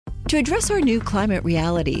To address our new climate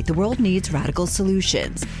reality, the world needs radical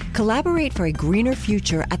solutions. Collaborate for a greener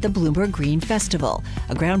future at the Bloomberg Green Festival,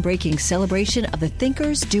 a groundbreaking celebration of the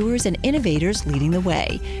thinkers, doers, and innovators leading the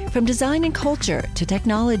way. From design and culture to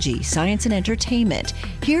technology, science, and entertainment,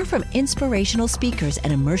 hear from inspirational speakers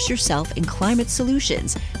and immerse yourself in climate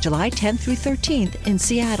solutions. July 10th through 13th in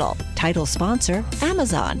Seattle. Title sponsor,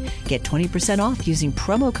 Amazon. Get 20% off using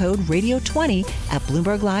promo code Radio20 at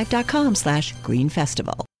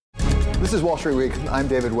BloombergLive.com/greenfestival. This is Wall Street Week. I'm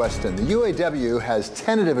David Weston. The UAW has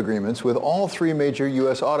tentative agreements with all three major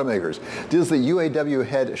U.S. automakers. Deals that UAW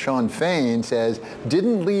head Shawn Fain says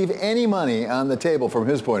didn't leave any money on the table from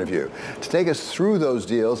his point of view. To take us through those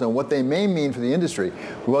deals and what they may mean for the industry,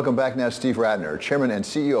 we welcome back now Steve Rattner, Chairman and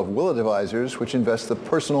CEO of Willett Advisors, which invests the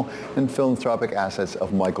personal and philanthropic assets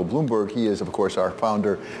of Michael Bloomberg. He is, of course, our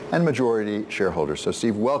founder and majority shareholder. So,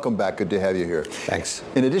 Steve, welcome back. Good to have you here. Thanks.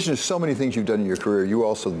 In addition to so many things you've done in your career, you're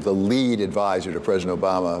also the lead advisor to President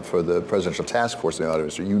Obama for the Presidential Task Force in the auto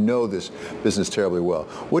industry. You know this business terribly well.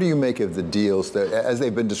 What do you make of the deals that, as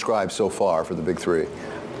they've been described so far for the big three?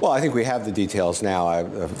 Well, I think we have the details now.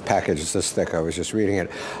 The package is this thick. I was just reading it.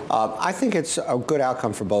 I think it's a good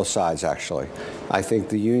outcome for both sides, actually. I think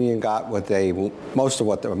the union got much of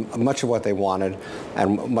what they wanted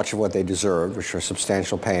and much of what they deserved, which are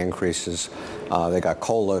substantial pay increases. They got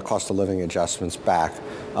COLA, cost of living adjustments back,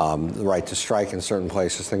 the right to strike in certain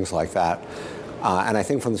places, things like that. And I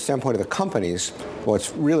think from the standpoint of the companies,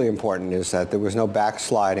 what's really important is that there was no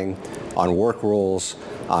backsliding on work rules,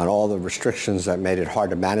 on all the restrictions that made it hard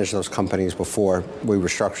to manage those companies before we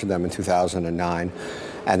restructured them in 2009.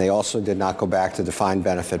 And they also did not go back to defined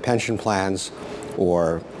benefit pension plans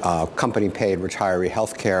or company-paid retiree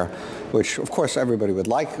health care, which, of course, everybody would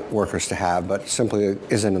like workers to have, but simply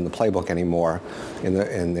isn't in the playbook anymore in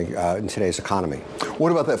today's economy.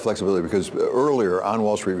 What about that flexibility? Because earlier on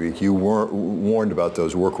Wall Street Week, you warned about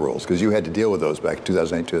those work rules because you had to deal with those back in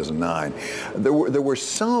 2008, 2009. There were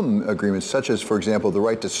some agreements, such as, for example, the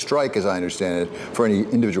right to strike, as I understand it, for any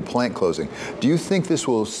individual plant closing. Do you think this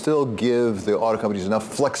will still give the auto companies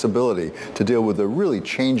enough flexibility to deal with the really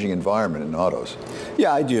changing environment in autos?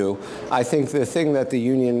 Yeah, I do. I think the thing that the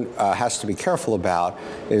union has to be careful about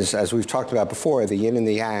is, as we've talked about before, the yin and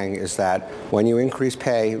the yang is that when you increase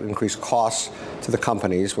pay, increase costs to the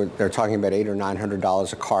companies, they're talking about $800 or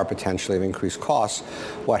 $900 a car potentially of increased costs,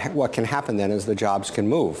 what can happen then is the jobs can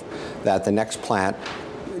move, that the next plant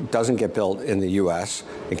doesn't get built in the U.S.,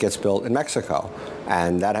 it gets built in Mexico.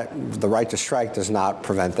 And the right to strike does not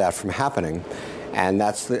prevent that from happening. And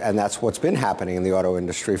that's what's been happening in the auto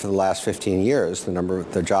industry for the last 15 years.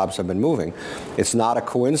 The jobs have been moving. It's not a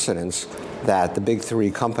coincidence that the big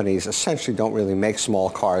three companies essentially don't really make small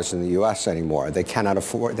cars in the U.S. anymore. They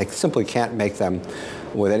simply can't make them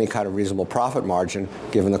with any kind of reasonable profit margin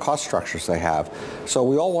given the cost structures they have. So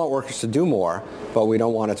we all want workers to do more, but we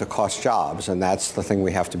don't want it to cost jobs, and that's the thing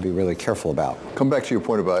we have to be really careful about. Come back to your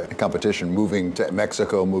point about competition, moving to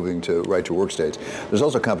Mexico, moving to right-to-work states. There's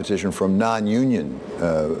also competition from non-union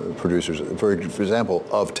producers, for example,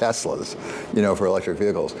 of Teslas, for electric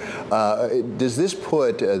vehicles. Does this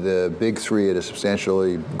put the big three at a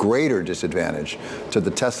substantially greater disadvantage to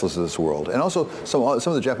the Teslas of this world? And also some of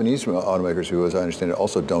the Japanese automakers who, as I understand it,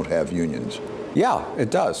 also don't have unions. Yeah, it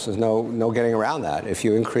does. There's no getting around that. If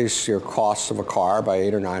you increase your costs of a car by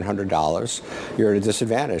 $800 or $900, you're at a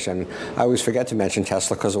disadvantage. And I always forget to mention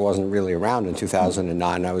Tesla because it wasn't really around in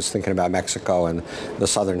 2009. I was thinking about Mexico and the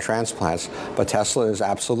southern transplants. But Tesla is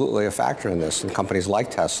absolutely a factor in this. And companies like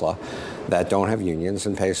Tesla that don't have unions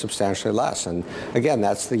and pay substantially less. And again,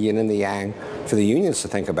 that's the yin and the yang for the unions to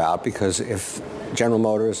think about, because if General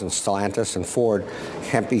Motors and Stellantis and Ford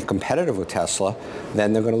can't be competitive with Tesla,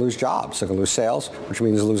 then they're going to lose jobs. They're going to lose sales, which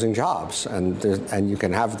means losing jobs. And you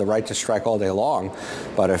can have the right to strike all day long,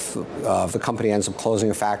 but if the company ends up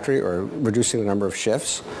closing a factory or reducing the number of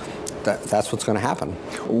shifts, that's what's going to happen.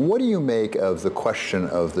 What do you make of the question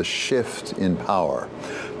of the shift in power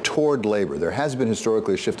toward labor? There has been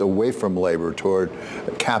historically a shift away from labor toward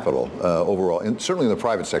capital overall, and certainly in the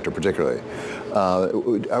private sector particularly.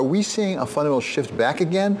 Are we seeing a fundamental shift back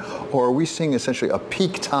again, or are we seeing essentially a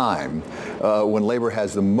peak time when labor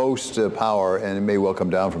has the most power and it may well come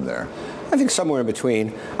down from there? I think somewhere in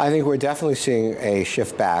between. I think we're definitely seeing a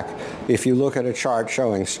shift back. If you look at a chart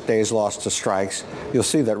showing days lost to strikes, you'll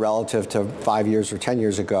see that relative to 5 years or 10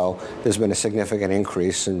 years ago, there's been a significant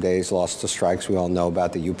increase in days lost to strikes. We all know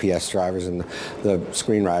about the UPS drivers and the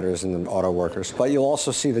screenwriters and the auto workers. But you'll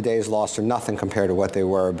also see the days lost are nothing compared to what they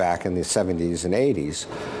were back in the 70s and 80s.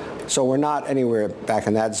 So we're not anywhere back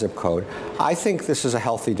in that zip code. I think this is a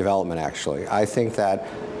healthy development, actually. I think that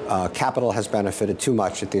capital has benefited too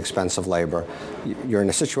much at the expense of labor. You're in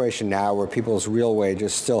a situation now where people's real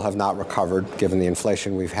wages still have not recovered, given the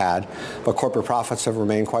inflation we've had, but corporate profits have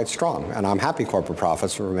remained quite strong. And I'm happy corporate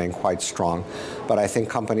profits have remained quite strong, but I think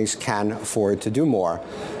companies can afford to do more.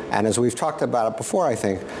 And as we've talked about it before, I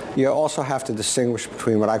think, you also have to distinguish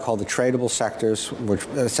between what I call the tradable sectors, which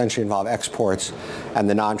essentially involve exports, and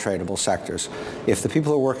the non-tradable sectors. If the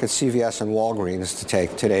people who work at CVS and Walgreens, to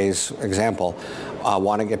take today's example,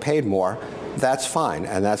 want to get paid more, that's fine,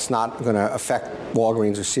 and that's not going to affect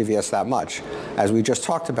Walgreens or CVS that much. As we just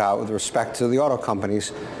talked about with respect to the auto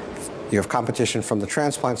companies, you have competition from the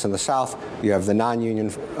transplants in the South. You have the non-union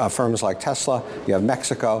firms like Tesla. You have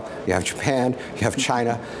Mexico. You have Japan. You have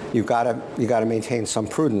China. You got to maintain some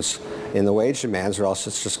prudence in the wage demands, or else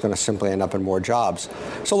it's just going to simply end up in more jobs.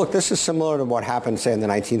 So look, this is similar to what happened, say, in the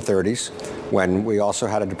 1930s, when we also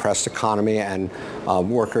had a depressed economy and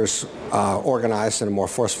workers organized in a more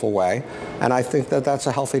forceful way. And I think that that's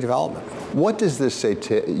a healthy development. What does this say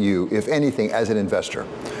to you, if anything, as an investor?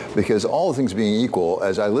 Because all things being equal,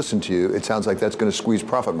 as I listen to you, it sounds like that's going to squeeze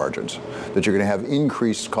profit margins, that you're going to have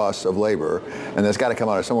increased costs of labor, and that's got to come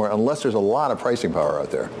out of somewhere, unless there's a lot of pricing power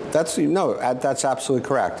out there. That's absolutely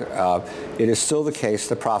correct. It is still the case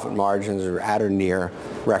that profit margins are at or near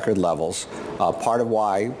record levels. Part of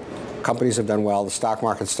why companies have done well, the stock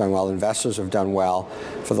market's done well, investors have done well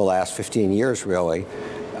for the last 15 years, really,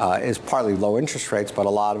 is partly low interest rates, but a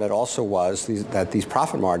lot of it also was that these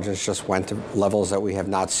profit margins just went to levels that we have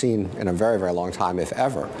not seen in a very, very long time, if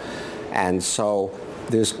ever. And so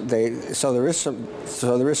there is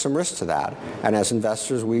some risk to that. And as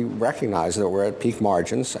investors, we recognize that we're at peak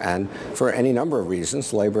margins, and for any number of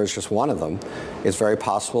reasons, labor is just one of them. It's very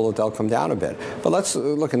possible that they'll come down a bit. But let's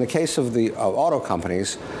look, in the case of the auto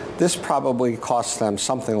companies, this probably costs them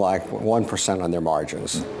something like 1% on their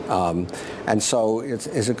margins. And so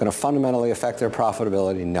is it going to fundamentally affect their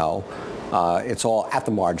profitability? No. It's all at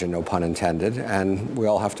the margin, no pun intended, and we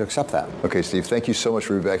all have to accept that. Okay, Steve, thank you so much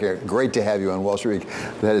for being back here. Great to have you on Wall Street Week.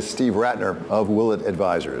 That is Steve Rattner of Willett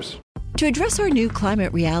Advisors. To address our new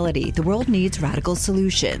climate reality, the world needs radical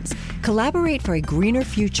solutions. Collaborate for a greener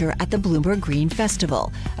future at the Bloomberg Green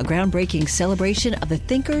Festival, a groundbreaking celebration of the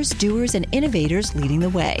thinkers, doers, and innovators leading the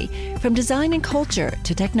way. From design and culture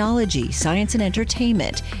to technology, science, and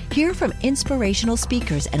entertainment, hear from inspirational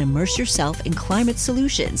speakers and immerse yourself in climate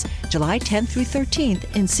solutions. July 10th through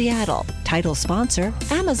 13th in Seattle. Title sponsor,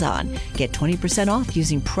 Amazon. Get 20% off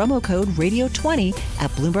using promo code RADIO20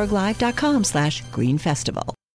 at BloombergLive.com/Green Festival.